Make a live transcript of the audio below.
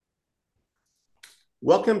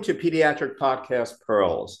Welcome to Pediatric Podcast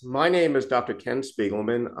Pearls. My name is Dr. Ken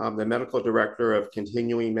Spiegelman. I'm the Medical Director of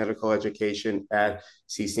Continuing Medical Education at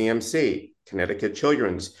CCMC, Connecticut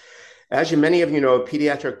Children's. As many of you know,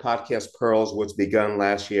 Pediatric Podcast Pearls was begun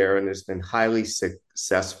last year and has been highly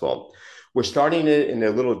successful. We're starting it in a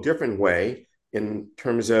little different way in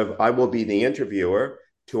terms of I will be the interviewer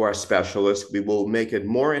to our specialists. We will make it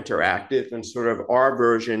more interactive and sort of our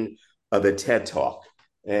version of a TED Talk.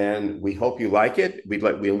 And we hope you like it. We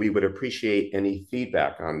would appreciate any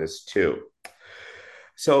feedback on this too.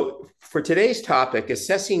 So for today's topic,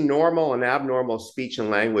 assessing normal and abnormal speech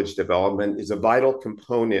and language development is a vital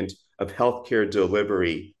component of healthcare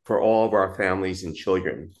delivery for all of our families and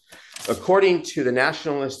children. According to the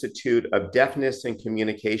National Institute of Deafness and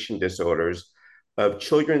Communication Disorders, of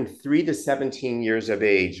children 3 to 17 years of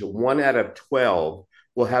age, 1 out of 12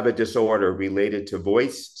 will have a disorder related to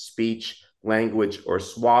voice, speech, language, or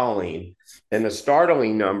swallowing. And the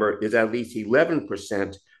startling number is at least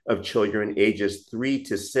 11% of children ages 3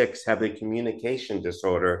 to 6 have a communication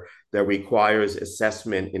disorder that requires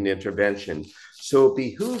assessment and intervention. So it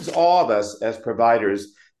behooves all of us as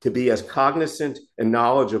providers to be as cognizant and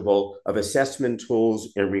knowledgeable of assessment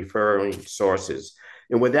tools and referring sources.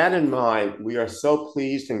 And with that in mind, we are so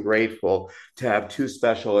pleased and grateful to have two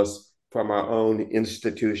specialists from our own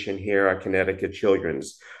institution here at Connecticut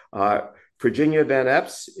Children's. Virginia Van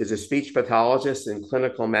Epps is a speech pathologist and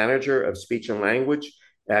clinical manager of speech and language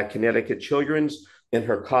at Connecticut Children's, and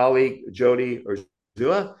her colleague, Jodi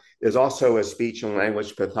Urzua, is also a speech and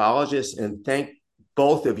language pathologist. And thank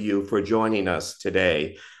both of you for joining us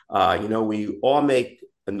today. We all make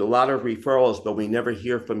a lot of referrals, but we never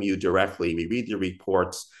hear from you directly. We read your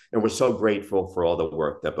reports, and we're so grateful for all the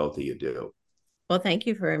work that both of you do. Well, thank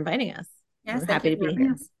you for inviting us. Yes, we're happy to be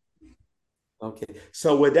here. Okay,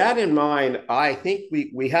 so with that in mind, I think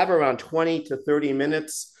we have around 20 to 30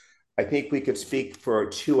 minutes. I think we could speak for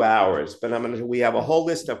 2 hours, but we have a whole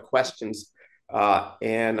list of questions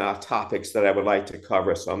and topics that I would like to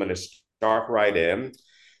cover. So I'm going to start right in.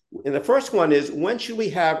 And the first one is, when should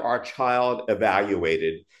we have our child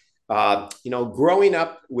evaluated? Growing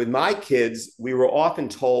up with my kids, we were often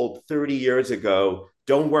told 30 years ago,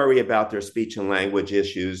 don't worry about their speech and language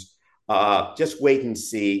issues. Just wait and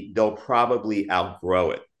see. They'll probably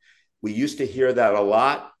outgrow it. We used to hear that a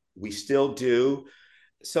lot. We still do.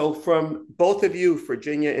 So from both of you,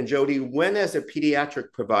 Virginia and Jodi, when as a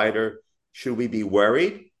pediatric provider should we be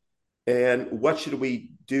worried? And what should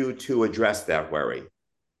we do to address that worry?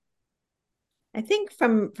 I think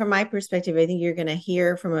from my perspective, I think you're going to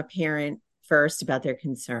hear from a parent first about their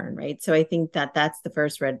concern, right? So I think that's the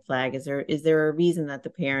first red flag. Is there a reason that the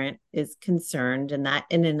parent is concerned, and that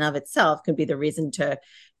in and of itself could be the reason to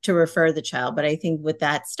refer the child. But I think with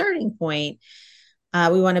that starting point,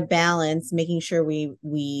 we want to balance making sure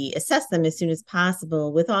we assess them as soon as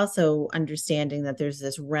possible, with also understanding that there's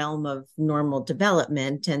this realm of normal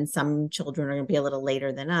development, and some children are going to be a little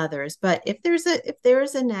later than others. But if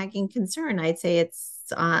there's a nagging concern, I'd say it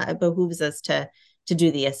behooves us to do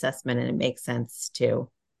the assessment, and it makes sense to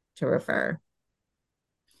refer.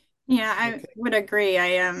 Yeah, I would agree.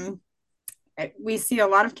 We see a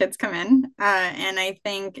lot of kids come in, and I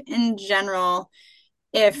think in general,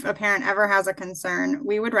 if a parent ever has a concern,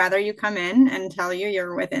 we would rather you come in and tell you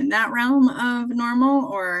you're within that realm of normal,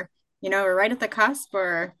 or we're right at the cusp,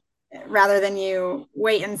 or rather than you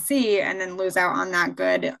wait and see and then lose out on that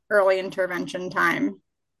good early intervention time.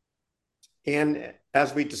 And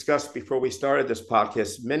as we discussed before we started this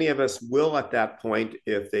podcast, many of us will at that point,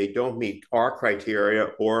 if they don't meet our criteria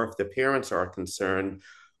or if the parents are concerned,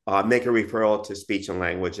 make a referral to speech and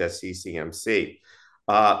language at CCMC.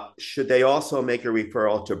 Should they also make a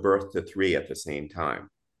referral to birth to 3 at the same time?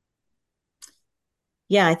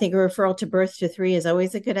 Yeah, I think a referral to birth to 3 is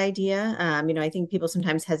always a good idea. I think people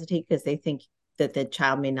sometimes hesitate because they think that the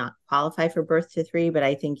child may not qualify for birth to 3, but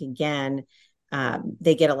I think, again,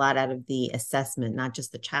 they get a lot out of the assessment, not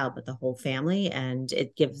just the child, but the whole family. And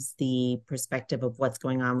it gives the perspective of what's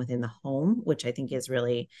going on within the home, which I think is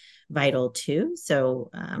really vital too. So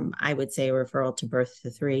I would say a referral to birth to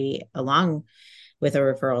 3 along with a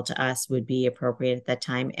referral to us would be appropriate at that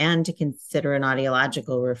time, and to consider an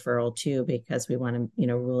audiological referral too, because we want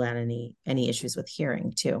to, rule out any issues with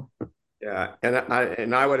hearing too. Yeah,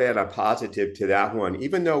 and I would add a positive to that one.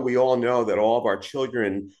 Even though we all know that all of our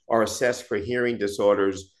children are assessed for hearing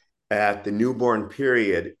disorders at the newborn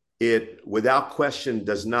period, it without question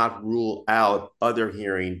does not rule out other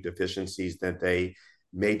hearing deficiencies that they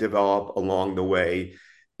may develop along the way.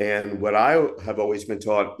 And what I have always been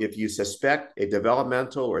taught, if you suspect a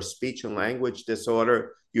developmental or speech and language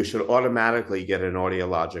disorder, you should automatically get an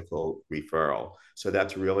audiological referral. So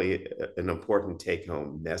that's really an important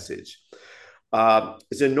take-home message.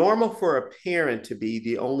 Is it normal for a parent to be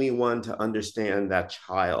the only one to understand that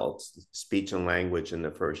child's speech and language in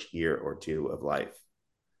the first year or two of life?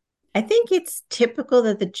 I think it's typical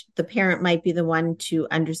that the parent might be the one to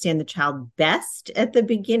understand the child best at the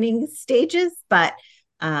beginning stages, but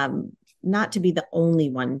not to be the only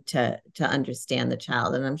one to understand the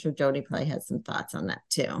child. And I'm sure Jodi probably has some thoughts on that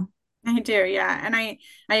too. I do, yeah. And I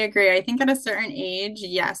agree. I think at a certain age,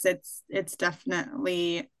 yes, it's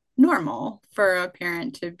definitely normal for a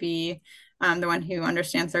parent to be the one who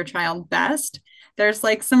understands their child best. There's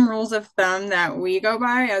like some rules of thumb that we go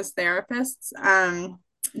by as therapists.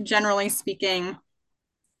 Generally speaking,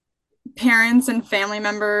 parents and family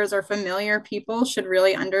members or familiar people should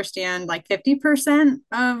really understand like 50%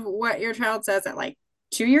 of what your child says at like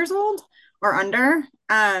 2 years old or under.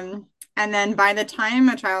 And then by the time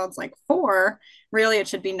a child's like 4, really it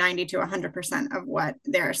should be 90 to 100% of what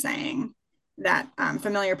they're saying. That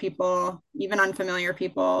familiar people, even unfamiliar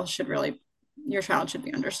people, your child should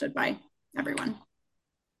be understood by everyone.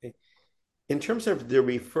 In terms of the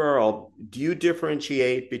referral, do you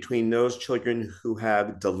differentiate between those children who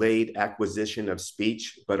have delayed acquisition of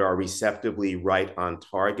speech but are receptively right on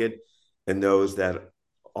target and those that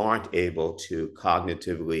aren't able to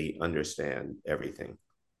cognitively understand everything?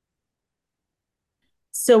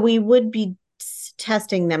 So we would be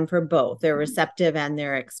testing them for both their receptive and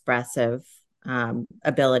their expressive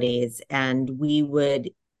abilities, and we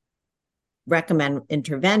would recommend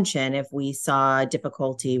intervention if we saw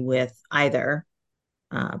difficulty with either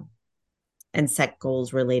and set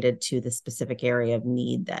goals related to the specific area of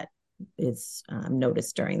need that is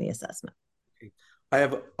noticed during the assessment.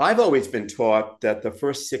 I've always been taught that the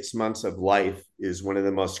first 6 months of life is one of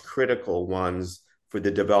the most critical ones for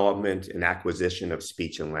the development and acquisition of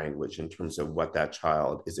speech and language in terms of what that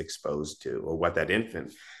child is exposed to or what that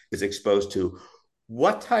infant is exposed to.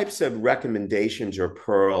 What types of recommendations or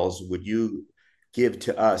pearls would you give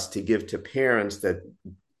to us to give to parents that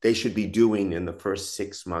they should be doing in the first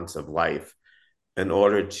 6 months of life in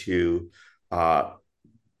order to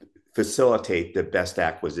facilitate the best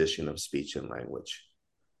acquisition of speech and language?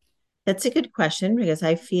 That's a good question, because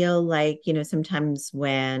I feel like, sometimes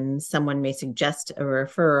when someone may suggest a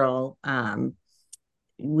referral,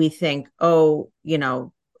 we think, oh,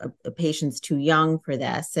 a patient's too young for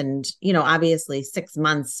this. And, obviously 6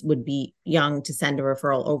 months would be young to send a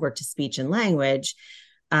referral over to speech and language.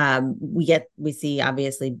 We see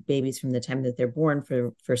obviously babies from the time that they're born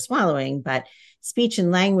for swallowing, but speech and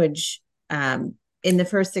language in the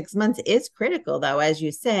first 6 months is critical, though, as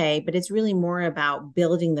you say, but it's really more about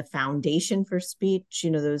building the foundation for speech,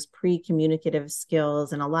 those pre-communicative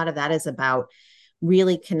skills. And a lot of that is about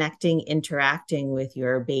really connecting, interacting with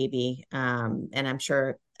your baby. And I'm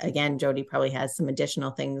sure, again, Jodi probably has some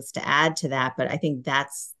additional things to add to that, but I think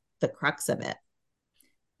that's the crux of it.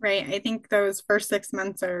 Right. I think those first 6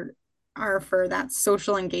 months are for that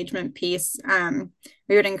social engagement piece.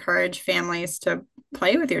 We would encourage families to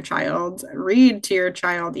play with your child, read to your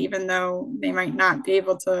child, even though they might not be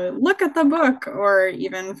able to look at the book or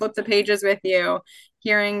even flip the pages with you.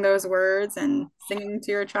 Hearing those words and singing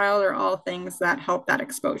to your child are all things that help that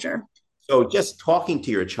exposure. So just talking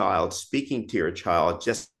to your child, speaking to your child,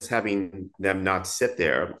 just having them not sit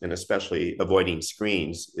there, and especially avoiding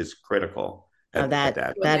screens, is critical.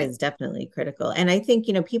 That is definitely critical. And I think,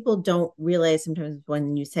 people don't realize sometimes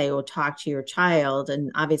when you say, oh, talk to your child, and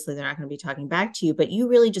obviously they're not going to be talking back to you, but you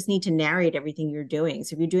really just need to narrate everything you're doing.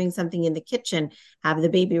 So if you're doing something in the kitchen, have the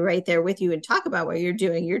baby right there with you and talk about what you're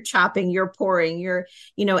doing. You're chopping, you're pouring,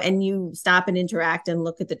 and you stop and interact and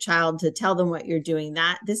look at the child to tell them what you're doing.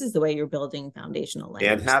 This is the way you're building foundational language.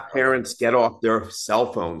 And have parents get off their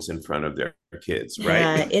cell phones in front of their kids, right?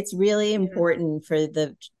 Yeah, it's really important for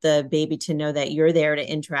the baby to know that you're there to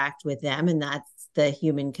interact with them, and that's the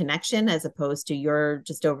human connection, as opposed to you're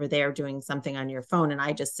just over there doing something on your phone and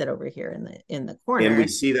I just sit over here in the corner. And we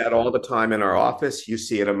see that all the time in our office. You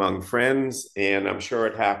see it among friends, and I'm sure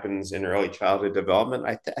it happens in early childhood development.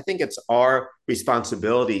 I think it's our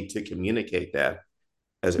responsibility to communicate that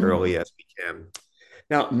as early as we can.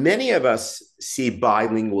 Now, many of us see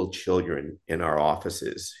bilingual children in our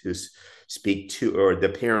offices who speak two, or the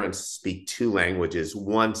parents speak 2 languages,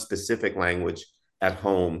 one specific language at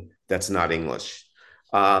home that's not English.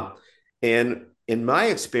 And in my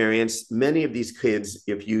experience, many of these kids,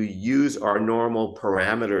 if you use our normal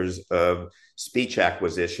parameters of speech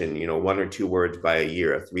acquisition, 1 or 2 words by a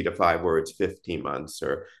year, 3 to 5 words, 15 months,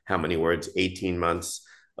 or how many words, 18 months,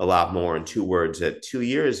 a lot more, and 2 words at 2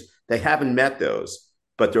 years, they haven't met those.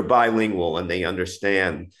 but they're bilingual and they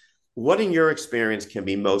understand. What, in your experience, can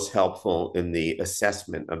be most helpful in the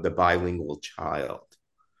assessment of the bilingual child?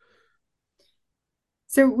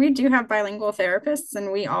 So we do have bilingual therapists,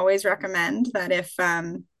 and we always recommend that if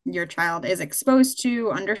your child is exposed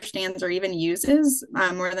to, understands, or even uses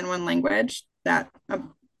more than one language, that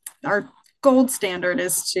our gold standard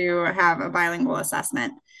is to have a bilingual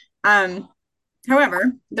assessment.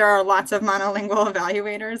 However, there are lots of monolingual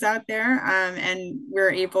evaluators out there, and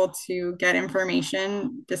we're able to get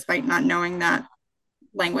information despite not knowing that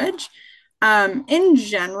language. In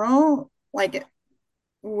general, like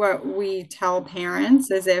what we tell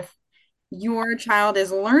parents is if your child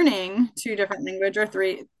is learning two different language or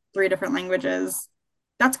three different languages,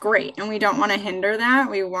 that's great. And we don't want to hinder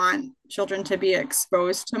that. We want children to be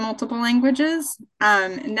exposed to multiple languages.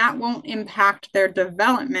 And that won't impact their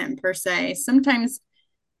development per se. Sometimes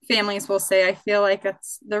families will say, I feel like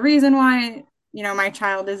that's the reason why, my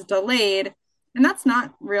child is delayed. And that's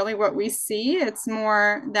not really what we see. It's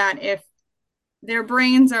more that if their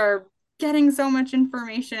brains are getting so much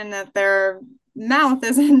information that their mouth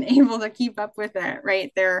isn't able to keep up with it,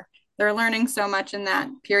 right? They're learning so much in that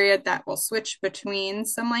period that will switch between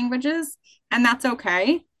some languages, and that's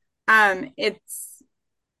okay. It's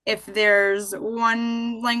if there's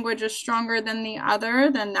one language is stronger than the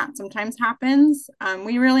other, then that sometimes happens.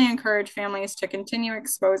 We really encourage families to continue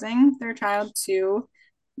exposing their child to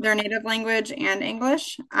their native language and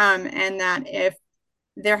English, and that if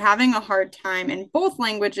they're having a hard time in both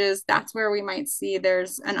languages, that's where we might see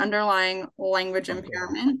there's an underlying language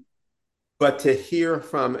impairment. But to hear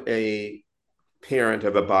from a parent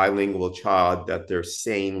of a bilingual child that they're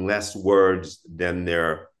saying less words than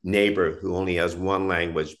their neighbor who only has one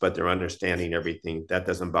language, but they're understanding everything, that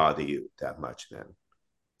doesn't bother you that much then,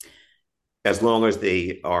 as long as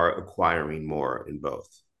they are acquiring more in both.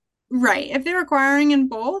 Right. If they're acquiring in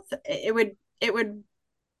both, it would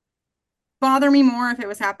bother me more if it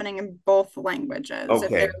was happening in both languages, if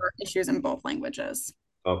Okay. there were issues in both languages.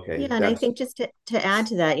 Okay. Yeah, and I think just to add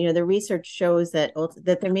to that, the research shows that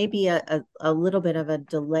there may be a little bit of a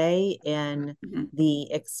delay in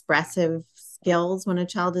the expressive skills when a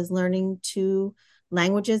child is learning two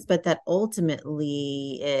languages, but that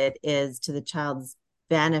ultimately it is to the child's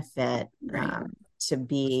benefit Right.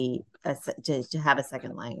 to have a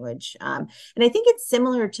second language. And I think it's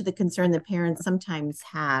similar to the concern that parents sometimes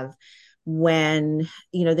have when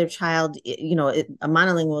their child, a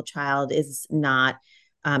monolingual child is not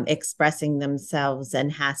expressing themselves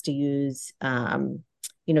and has to use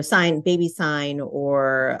baby sign,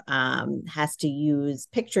 or has to use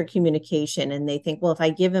picture communication, and they think, well, if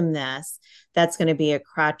I give them this, that's going to be a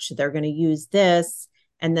crutch, they're going to use this,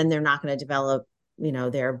 and then they're not going to develop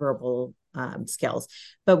their verbal skills.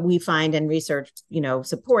 But we find, and research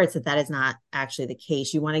supports that is not actually the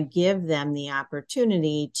case. You want to give them the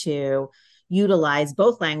opportunity to utilize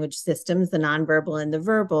both language systems, the nonverbal and the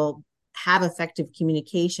verbal, have effective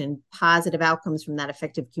communication, positive outcomes from that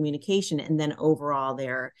effective communication, and then overall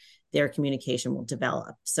their communication will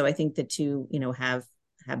develop. So I think the two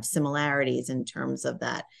have similarities in terms of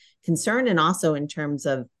that concern, and also in terms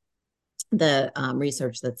of the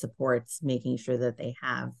research that supports making sure that they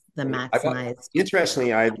have the maximized.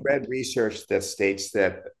 Interestingly, I read research that states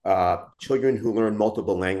that children who learn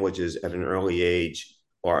multiple languages at an early age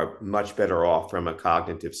are much better off from a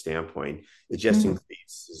cognitive standpoint. It just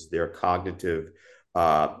increases their cognitive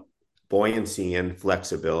buoyancy and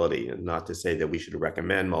flexibility. And not to say that we should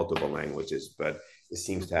recommend multiple languages, but it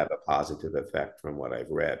seems to have a positive effect from what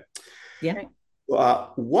I've read. Yeah.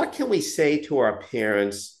 What can we say to our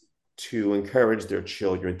parents to encourage their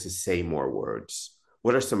children to say more words?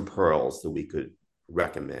 What are some pearls that we could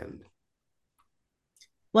recommend?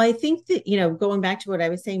 Well, I think that, going back to what I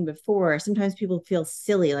was saying before, sometimes people feel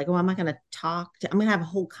silly, like, oh, I'm not going to I'm going to have a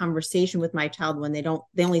whole conversation with my child when they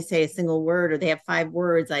only say a single word, or they have 5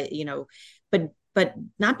 words. But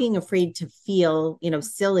not being afraid to feel,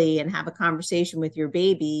 silly and have a conversation with your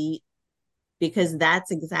baby, because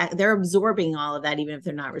they're absorbing all of that, even if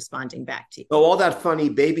they're not responding back to you. So all that funny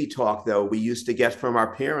baby talk, though, we used to get from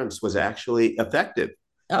our parents was actually effective.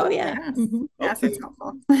 Oh, yeah. Yes, yes, it's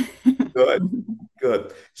helpful.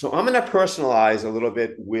 Good. So I'm going to personalize a little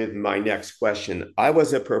bit with my next question. I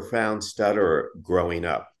was a profound stutterer growing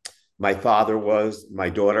up. My father was,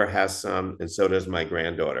 my daughter has some, and so does my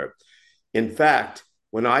granddaughter. In fact,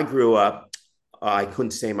 when I grew up, I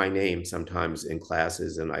couldn't say my name sometimes in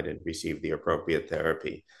classes, and I didn't receive the appropriate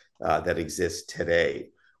therapy that exists today.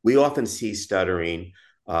 We often see stuttering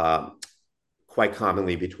quite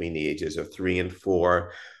commonly between the ages of 3 and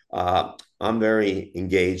 4. I'm very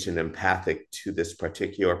engaged and empathic to this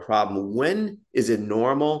particular problem. When is it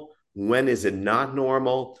normal? When is it not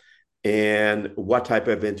normal? And what type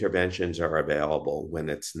of interventions are available when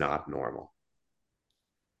it's not normal?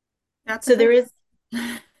 So there is.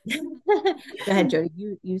 Go ahead,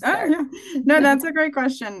 Jodi. You start. Oh, yeah. No, that's a great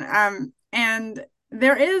question. And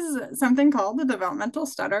there is something called the developmental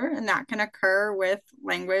stutter, and that can occur with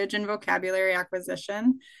language and vocabulary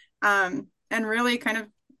acquisition. And really kind of,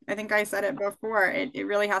 I think I said it before, it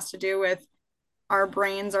really has to do with our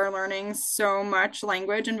brains are learning so much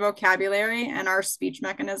language and vocabulary, and our speech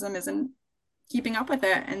mechanism isn't keeping up with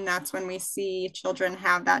it. And that's when we see children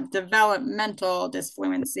have that developmental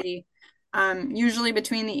disfluency, usually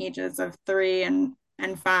between the ages of 3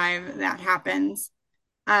 and 5, that happens.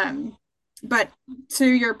 But to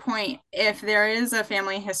your point, if there is a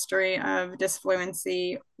family history of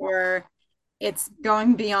disfluency, or it's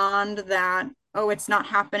going beyond that, oh, it's not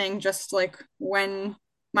happening just like when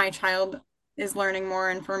my child is learning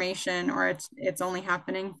more information, or it's only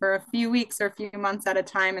happening for a few weeks or a few months at a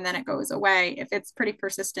time and then it goes away. If it's pretty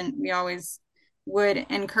persistent, we always would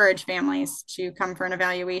encourage families to come for an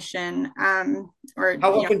evaluation. Or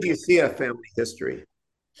How often do you see a family history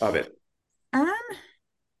of it? um,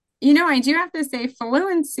 I do have to say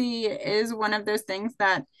fluency is one of those things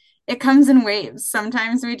that it comes in waves.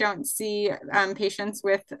 Sometimes we don't see patients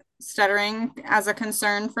with stuttering as a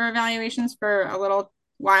concern for evaluations for a little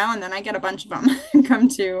while, and then I get a bunch of them come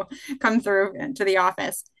through to the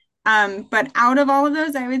office. But out of all of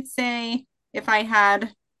those, I would say if I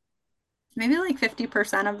had maybe like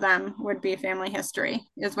 50% of them would be family history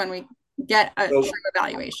is when we get a true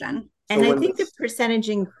evaluation. And I think the percentage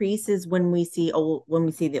increases when we see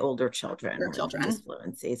the older children with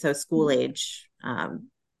disfluency. So school age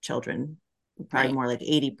children, probably more like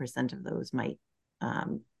 80% of those might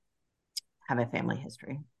have a family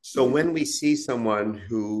history. So when we see someone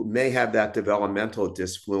who may have that developmental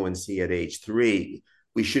disfluency at age 3,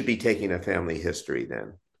 we should be taking a family history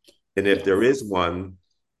then. And if there is one,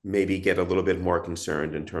 maybe get a little bit more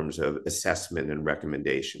concerned in terms of assessment and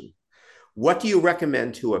recommendation. What do you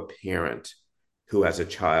recommend to a parent who has a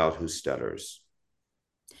child who stutters?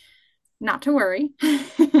 Not to worry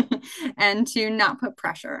and to not put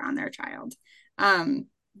pressure on their child.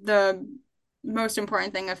 The most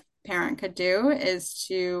important thing a parent could do is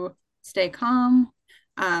to stay calm,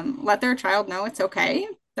 let their child know it's okay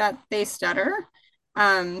that they stutter.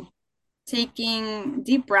 Taking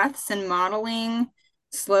deep breaths and modeling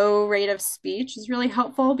slow rate of speech is really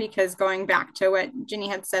helpful, because going back to what Ginny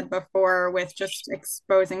had said before with just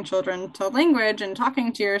exposing children to language and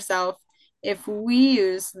talking to yourself, if we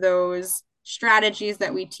use those strategies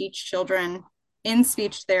that we teach children in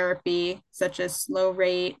speech therapy, such as slow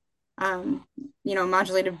rate,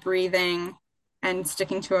 modulated breathing, and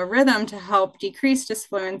sticking to a rhythm to help decrease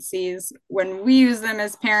disfluencies, when we use them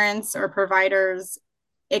as parents or providers,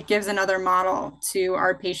 it gives another model to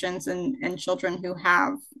our patients and children who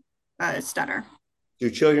have stutter. Do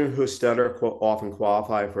children who stutter often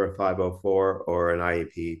qualify for a 504 or an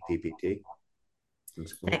IEP PPT?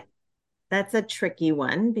 That's a tricky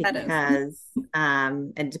one, because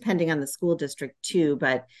and depending on the school district too,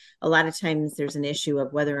 but a lot of times there's an issue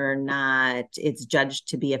of whether or not it's judged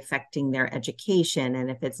to be affecting their education. And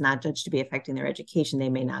if it's not judged to be affecting their education, they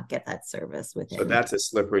may not get that service within. So that's a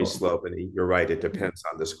slippery slope. And you're right, it depends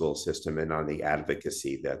on the school system and on the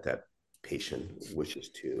advocacy that patient wishes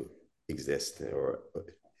to exist or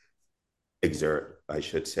exert, I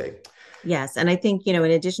should say. Yes. And I think, in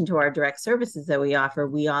addition to our direct services that we offer,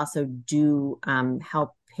 we also do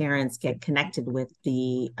help parents get connected with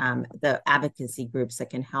the advocacy groups that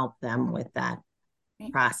can help them with that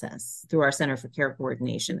process through our Center for Care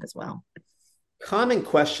Coordination as well. Common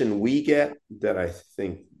question we get that I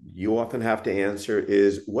think you often have to answer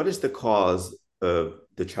is, what is the cause of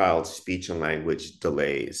the child's speech and language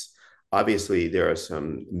delays? Obviously, there are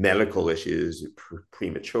some medical issues,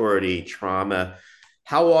 prematurity, trauma.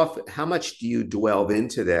 How much do you delve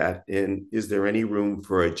into that? And is there any room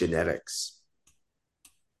for a genetics?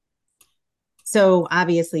 So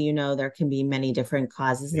obviously, there can be many different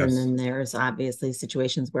causes. Yes. And then there's obviously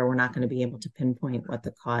situations where we're not going to be able to pinpoint what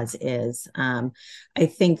the cause is. I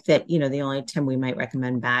think that, the only time we might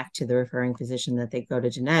recommend back to the referring physician that they go to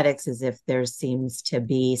genetics is if there seems to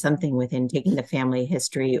be something within taking the family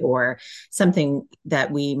history, or something that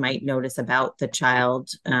we might notice about the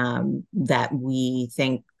child that we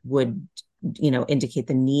think would, indicate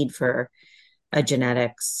the need for a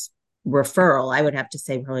genetics referral. I would have to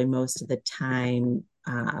say probably most of the time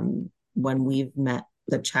when we've met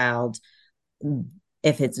the child,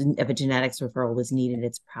 if a genetics referral was needed,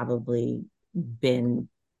 it's probably been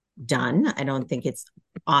done. I don't think it's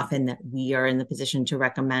often that we are in the position to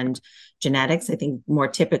recommend genetics. I think more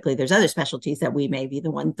typically there's other specialties that we may be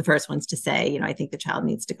the first ones to say, I think the child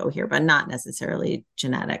needs to go here, but not necessarily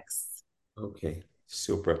genetics. Okay,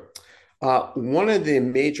 super. One of the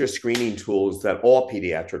major screening tools that all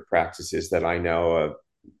pediatric practices that I know of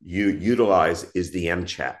you utilize is the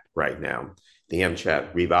MCHAT right now. The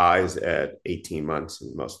MCHAT revised at 18 months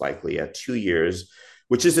and most likely at 2 years,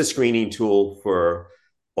 which is a screening tool for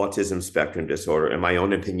autism spectrum disorder. In my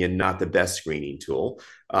own opinion, not the best screening tool,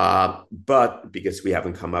 but because we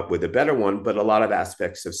haven't come up with a better one, but a lot of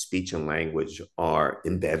aspects of speech and language are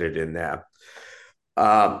embedded in that.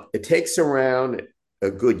 It takes around a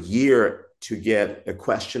good year to get a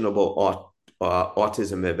questionable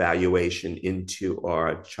autism evaluation into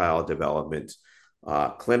our child development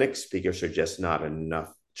clinics because there's just not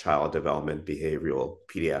enough child development behavioral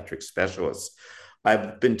pediatric specialists.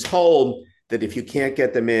 I've been told that if you can't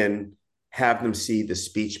get them in, have them see the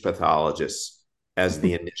speech pathologist as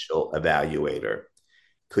the initial evaluator.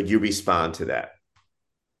 Could you respond to that?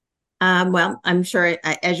 Well, I'm sure,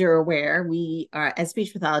 as you're aware, we are, as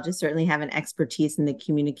speech pathologists, certainly have an expertise in the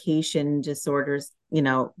communication disorders,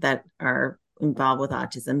 that are involved with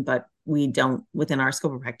autism, but we don't, within our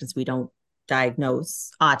scope of practice, we don't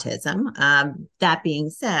diagnose autism. That being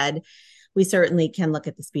said, we certainly can look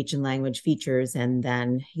at the speech and language features and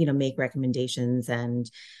then, make recommendations and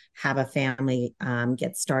have a family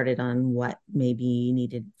get started on what may be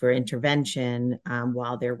needed for intervention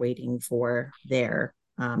while they're waiting for their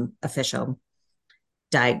official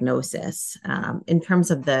diagnosis. In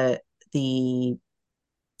terms of the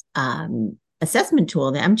assessment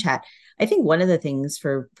tool, the MCHAT, I think one of the things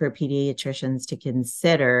for pediatricians to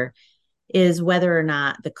consider is whether or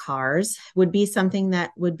not the CARS would be something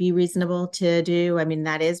that would be reasonable to do. I mean,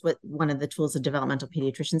 that is what one of the tools of developmental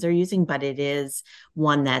pediatricians are using, but it is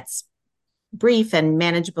one that's brief and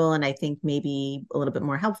manageable, and I think maybe a little bit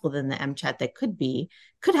more helpful than the MCHAT that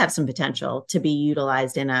could have some potential to be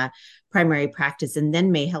utilized in a primary practice and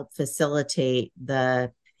then may help facilitate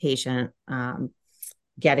the patient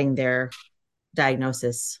getting their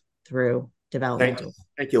diagnosis through developmental.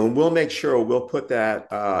 Thank you. And we'll make sure we'll put that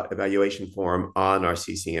evaluation form on our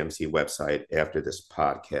CCMC website after this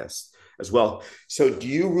podcast as well. So do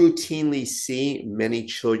you routinely see many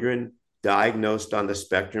children diagnosed on the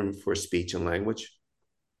spectrum for speech and language?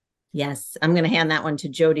 Yes, I'm going to hand that one to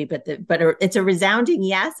Jodi, but it's a resounding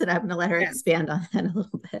yes, and I'm going to let her expand on that a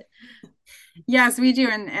little bit. Yes, we do.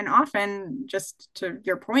 And often, just to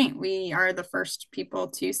your point, we are the first people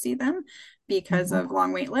to see them because of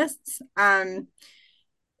long wait lists.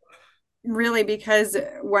 Really, because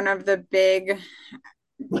one of the big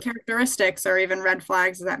characteristics or even red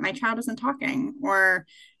flags is that my child isn't talking, or,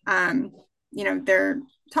 they're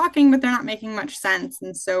talking, but they're not making much sense.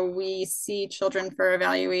 And so we see children for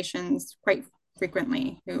evaluations quite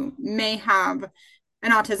frequently who may have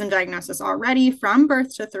an autism diagnosis already from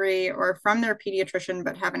birth to 3 or from their pediatrician,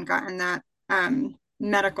 but haven't gotten that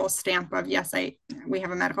medical stamp of, yes, we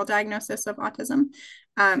have a medical diagnosis of autism,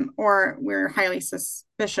 or we're highly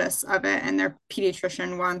suspicious of it. And their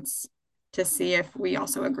pediatrician wants to see if we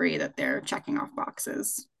also agree that they're checking off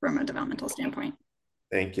boxes from a developmental standpoint.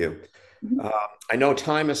 Thank you. I know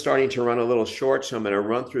time is starting to run a little short, so I'm going to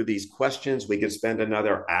run through these questions. We could spend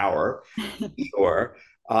another hour. Sure.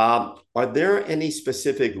 Are there any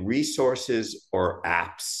specific resources or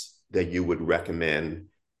apps that you would recommend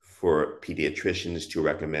for pediatricians to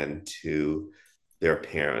recommend to their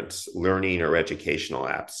parents, learning or educational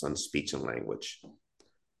apps on speech and language?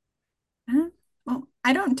 Well,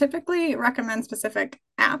 I don't typically recommend specific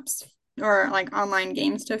apps or like online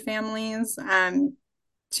games to families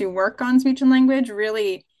to work on speech and language.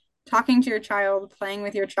 Really, talking to your child, playing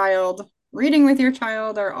with your child, reading with your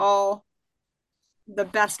child are all the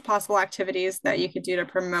best possible activities that you could do to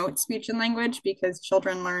promote speech and language, because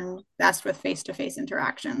children learn best with face-to-face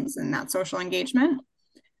interactions and that social engagement.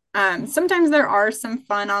 Sometimes there are some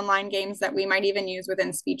fun online games that we might even use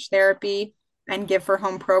within speech therapy and give for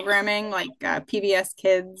home programming, like PBS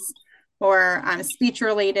Kids or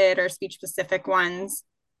speech-related or speech-specific ones.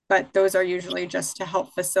 But those are usually just to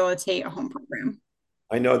help facilitate a home program.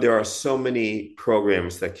 I know there are so many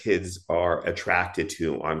programs that kids are attracted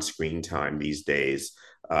to on screen time these days.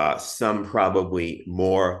 Some probably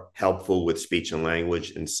more helpful with speech and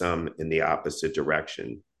language and some in the opposite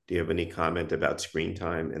direction. Do you have any comment about screen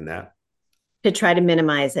time in that? To try to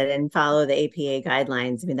minimize it and follow the APA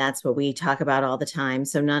guidelines. I mean, that's what we talk about all the time.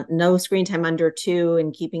 So no screen time under 2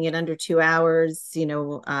 and keeping it under 2 hours,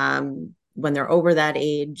 when they're over that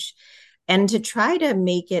age. and to try to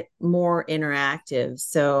make it more interactive.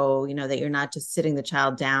 So, that you're not just sitting the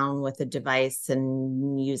child down with a device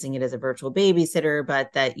and using it as a virtual babysitter,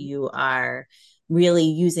 but that you are really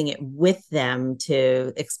using it with them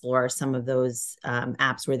to explore some of those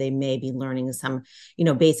apps where they may be learning some,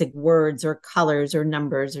 basic words or colors or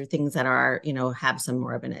numbers or things that are, have some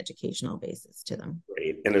more of an educational basis to them.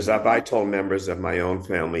 Great. And as I told members of my own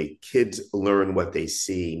family, kids learn what they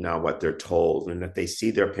see, not what they're told. And if they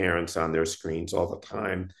see their parents on their screens all the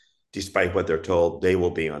time, despite what they're told, they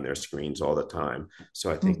will be on their screens all the time.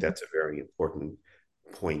 So I think that's a very important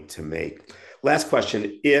point to make. Last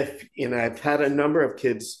question. I've had a number of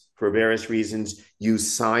kids for various reasons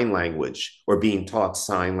use sign language or being taught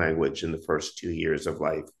sign language in the first 2 years of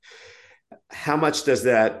life. How much does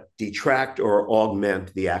that detract or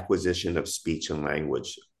augment the acquisition of speech and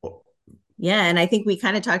language? Yeah, and I think we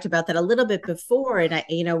kind of talked about that a little bit before.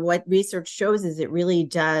 And what research shows is it really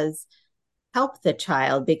does help the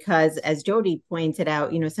child, because as Jodi pointed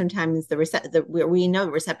out, sometimes we know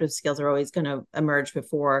receptive skills are always going to emerge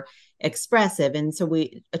before expressive. And so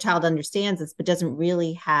a child understands this, but doesn't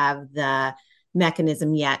really have the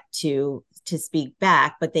mechanism yet to speak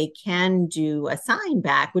back, but they can do a sign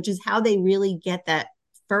back, which is how they really get that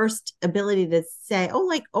first ability to say,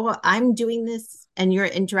 oh, I'm doing this and you're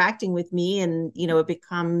interacting with me. And, it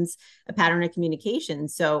becomes a pattern of communication.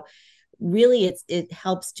 So really it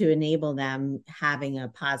helps to enable them having a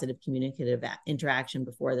positive communicative interaction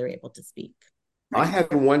before they're able to speak. I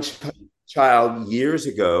had one child years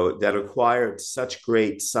ago that acquired such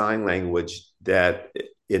great sign language that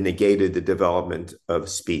it negated the development of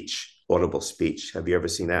speech, audible speech. Have you ever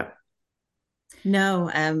seen that?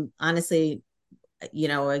 No, honestly,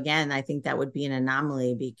 again, I think that would be an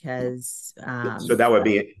anomaly because so that would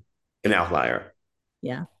be an outlier.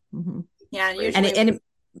 Yeah. Mm-hmm. Yeah. Usually... And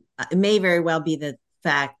it may very well be the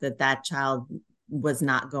fact that child was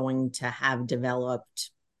not going to have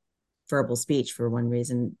developed verbal speech for one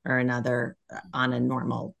reason or another on a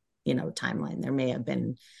normal, timeline. There may have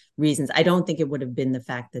been reasons. I don't think it would have been the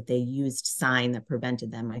fact that they used sign that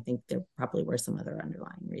prevented them. I think there probably were some other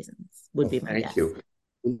underlying reasons, would be my guess. Thank you.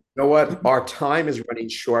 You know what? Our time is running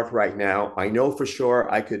short right now. I know for sure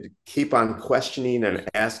I could keep on questioning and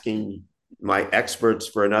asking my experts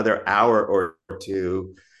for another hour or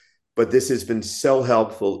two, but this has been so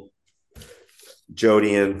helpful,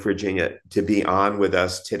 Jodi and Virginia, to be on with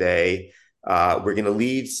us today. We're going to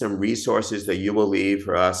leave some resources that you will leave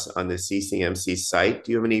for us on the CCMC site.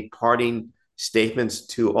 Do you have any parting statements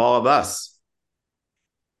to all of us?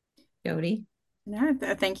 Jodi? No,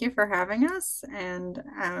 thank you for having us. And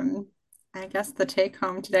I guess the take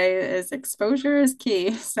home today is exposure is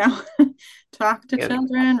key. So talk to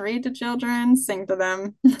children, read to children, sing to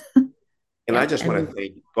them. And I just want to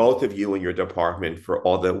thank both of you and your department for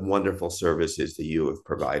all the wonderful services that you have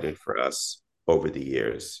provided for us over the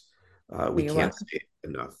years. We can't say it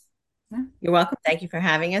enough. You're welcome. Thank you for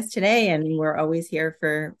having us today. And we're always here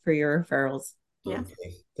for your referrals. Yeah.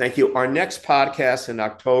 Okay. Thank you. Our next podcast in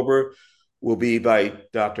October will be by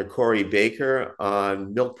Dr. Corey Baker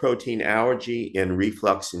on milk protein allergy and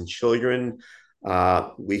reflux in children.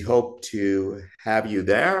 We hope to have you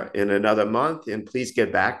there in another month, and please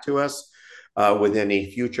get back to us with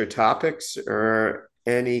any future topics or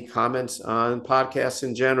any comments on podcasts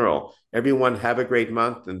in general. Everyone have a great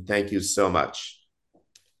month, and thank you so much.